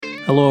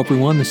Hello,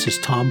 everyone. This is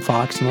Tom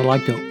Fox, and I'd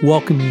like to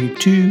welcome you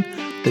to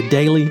the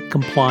Daily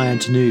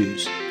Compliance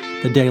News.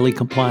 The Daily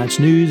Compliance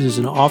News is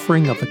an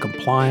offering of the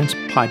Compliance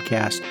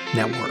Podcast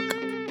Network.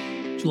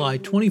 July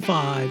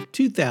 25,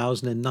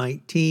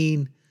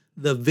 2019,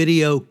 The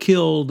Video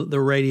Killed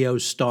the Radio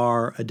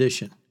Star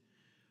edition.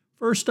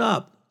 First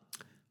up,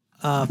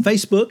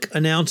 Facebook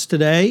announced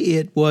today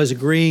it was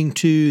agreeing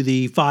to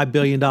the $5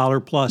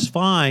 billion plus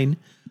fine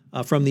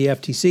from the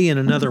FTC and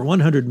another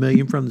 $100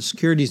 million from the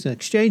Securities and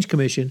Exchange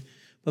Commission.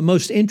 But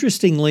most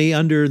interestingly,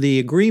 under the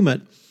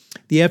agreement,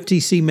 the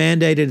FTC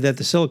mandated that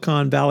the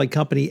Silicon Valley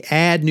company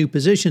add new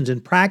positions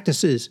and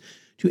practices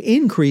to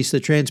increase the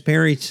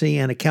transparency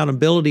and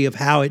accountability of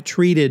how it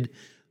treated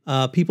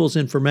people's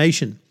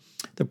information.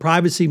 The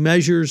privacy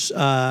measures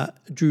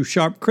drew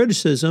sharp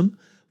criticism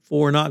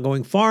for not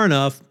going far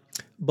enough,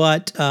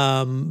 but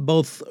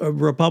both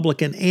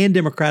Republican and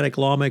Democratic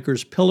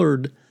lawmakers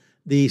pillared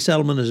the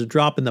settlement as a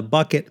drop in the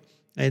bucket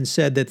and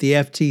said that the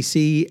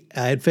FTC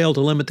had failed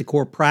to limit the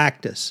core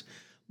practice.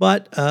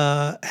 But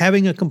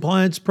having a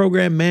compliance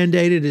program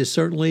mandated is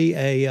certainly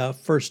a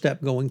first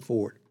step going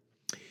forward.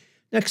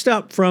 Next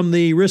up, from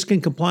the Risk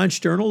and Compliance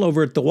Journal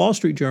over at the Wall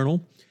Street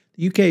Journal,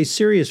 the UK's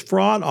Serious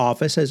Fraud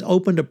Office has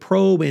opened a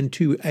probe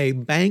into a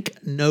bank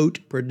note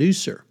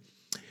producer.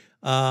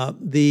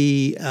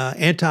 The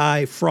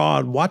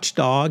anti-fraud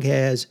watchdog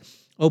has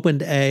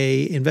opened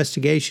a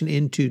investigation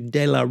into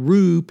De La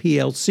Rue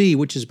PLC,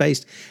 which is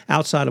based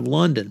outside of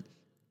London.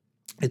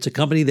 It's a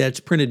company that's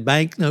printed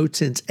banknotes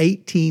since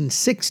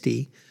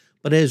 1860,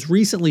 but has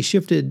recently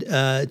shifted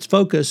its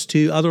focus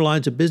to other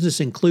lines of business,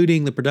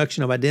 including the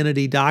production of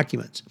identity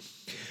documents.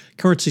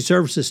 Currency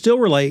services still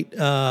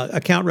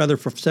account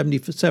for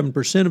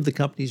 77% of the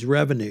company's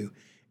revenue,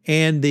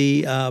 and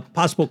the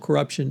possible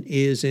corruption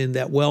is in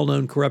that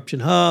well-known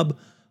corruption hub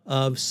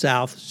of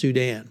South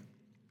Sudan.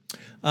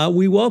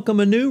 We welcome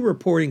a new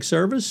reporting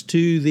service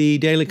to the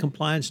Daily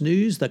Compliance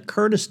News, the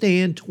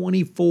Kurdistan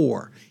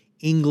 24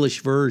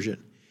 English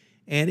version.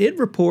 And it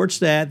reports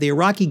that the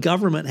Iraqi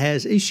government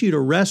has issued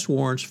arrest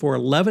warrants for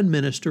 11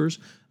 ministers,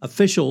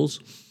 officials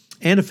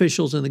in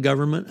the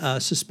government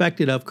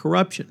suspected of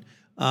corruption.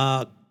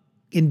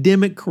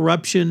 Endemic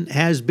corruption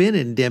has been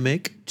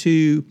endemic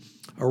to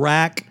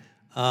Iraq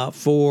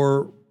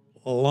for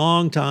a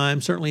long time,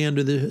 certainly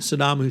under the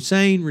Saddam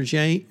Hussein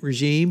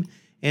regime,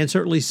 and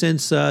certainly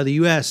since the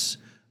U.S.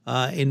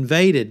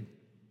 Invaded.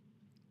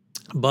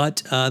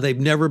 But they've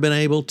never been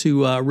able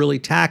to really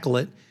tackle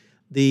it.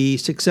 The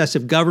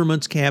successive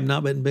governments have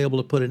not been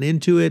able to put an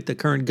end to it. The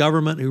current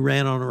government, who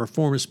ran on a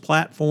reformist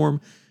platform,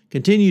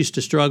 continues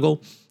to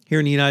struggle. Here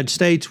in the United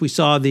States, we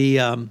saw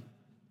the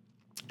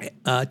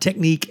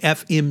Technique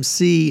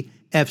FMC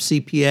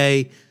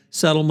FCPA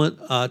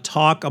settlement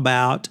talk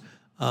about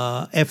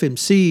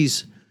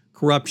FMC's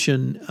corrupt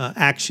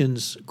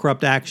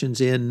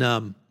actions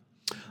in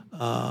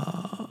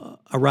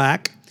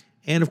Iraq.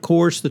 And of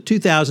course, the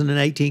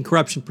 2018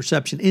 Corruption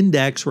Perception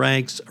Index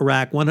ranks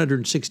Iraq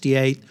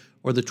 168th,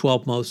 or the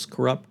 12th most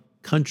corrupt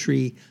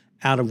country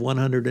out of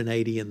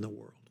 180 in the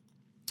world.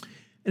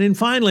 And then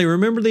finally,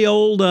 remember the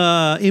old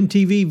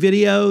MTV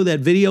video, that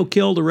video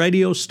killed a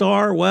radio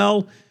star?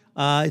 Well,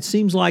 it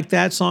seems like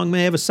that song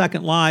may have a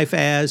second life,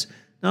 as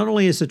not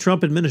only has the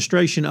Trump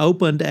administration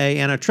opened an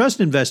antitrust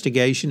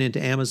investigation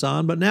into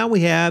Amazon, but now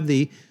we have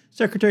the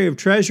Secretary of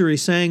Treasury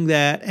saying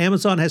that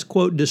Amazon has,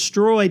 quote,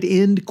 destroyed,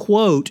 end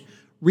quote,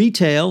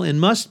 retail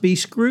and must be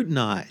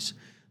scrutinized.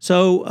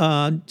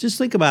 So just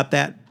think about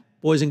that,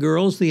 boys and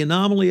girls, the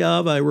anomaly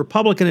of a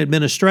Republican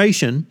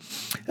administration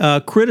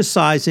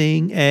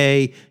criticizing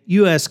a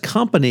U.S.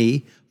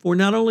 company for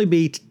not only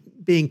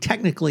being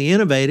technically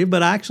innovative,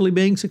 but actually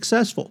being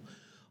successful.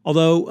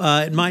 Although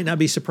it might not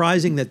be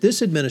surprising that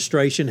this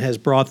administration has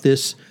brought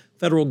this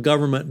federal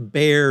government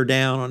bear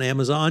down on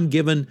Amazon,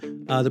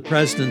 given the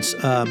president's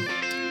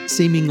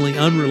seemingly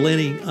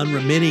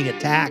unremitting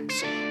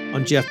attacks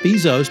on Jeff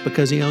Bezos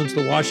because he owns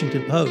the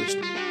Washington Post.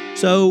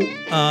 So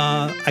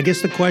I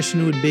guess the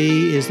question would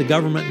be, is the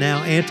government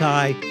now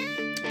anti-commerce,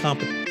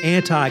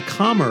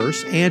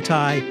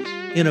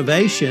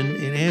 anti-innovation,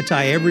 and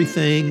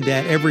anti-everything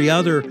that every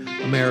other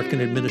American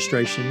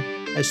administration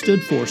has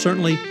stood for?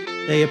 Certainly,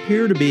 they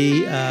appear to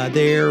be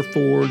there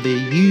for the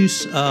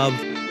use of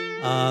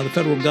the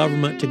federal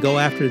government to go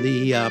after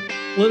the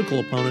political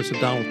opponents of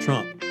Donald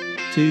Trump.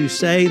 To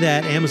say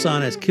that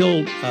Amazon has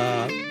killed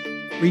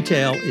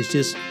retail is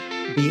just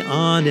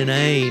beyond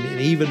inane, and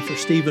even for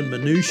Steven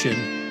Mnuchin,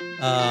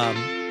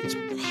 it's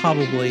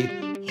probably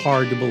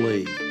hard to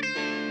believe.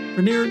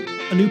 Premiering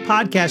a new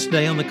podcast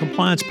today on the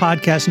Compliance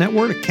Podcast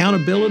Network,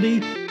 Accountability,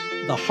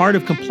 the Heart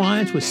of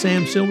Compliance with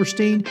Sam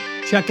Silverstein.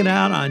 Check it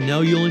out. I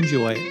know you'll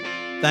enjoy it.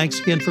 Thanks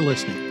again for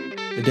listening.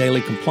 The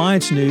Daily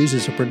Compliance News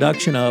is a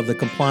production of the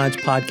Compliance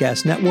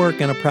Podcast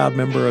Network and a proud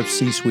member of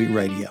C-Suite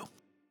Radio.